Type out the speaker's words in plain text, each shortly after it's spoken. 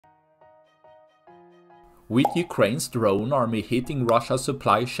with Ukraine's drone army hitting Russia's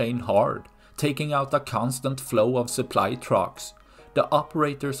supply chain hard, taking out a constant flow of supply trucks. The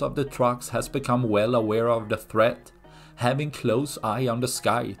operators of the trucks has become well aware of the threat, having close eye on the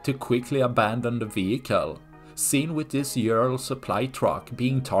sky to quickly abandon the vehicle. Seen with this Ural supply truck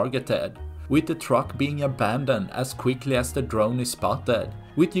being targeted, with the truck being abandoned as quickly as the drone is spotted,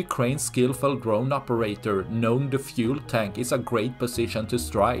 with Ukraine's skillful drone operator knowing the fuel tank is a great position to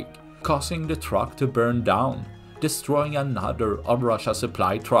strike, causing the truck to burn down, destroying another of Russia's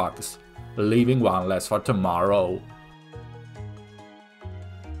supply trucks, leaving one less for tomorrow.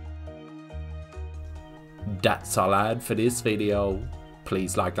 That's all I had for this video.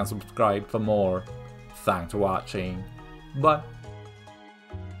 Please like and subscribe for more. Thanks for watching. Bye.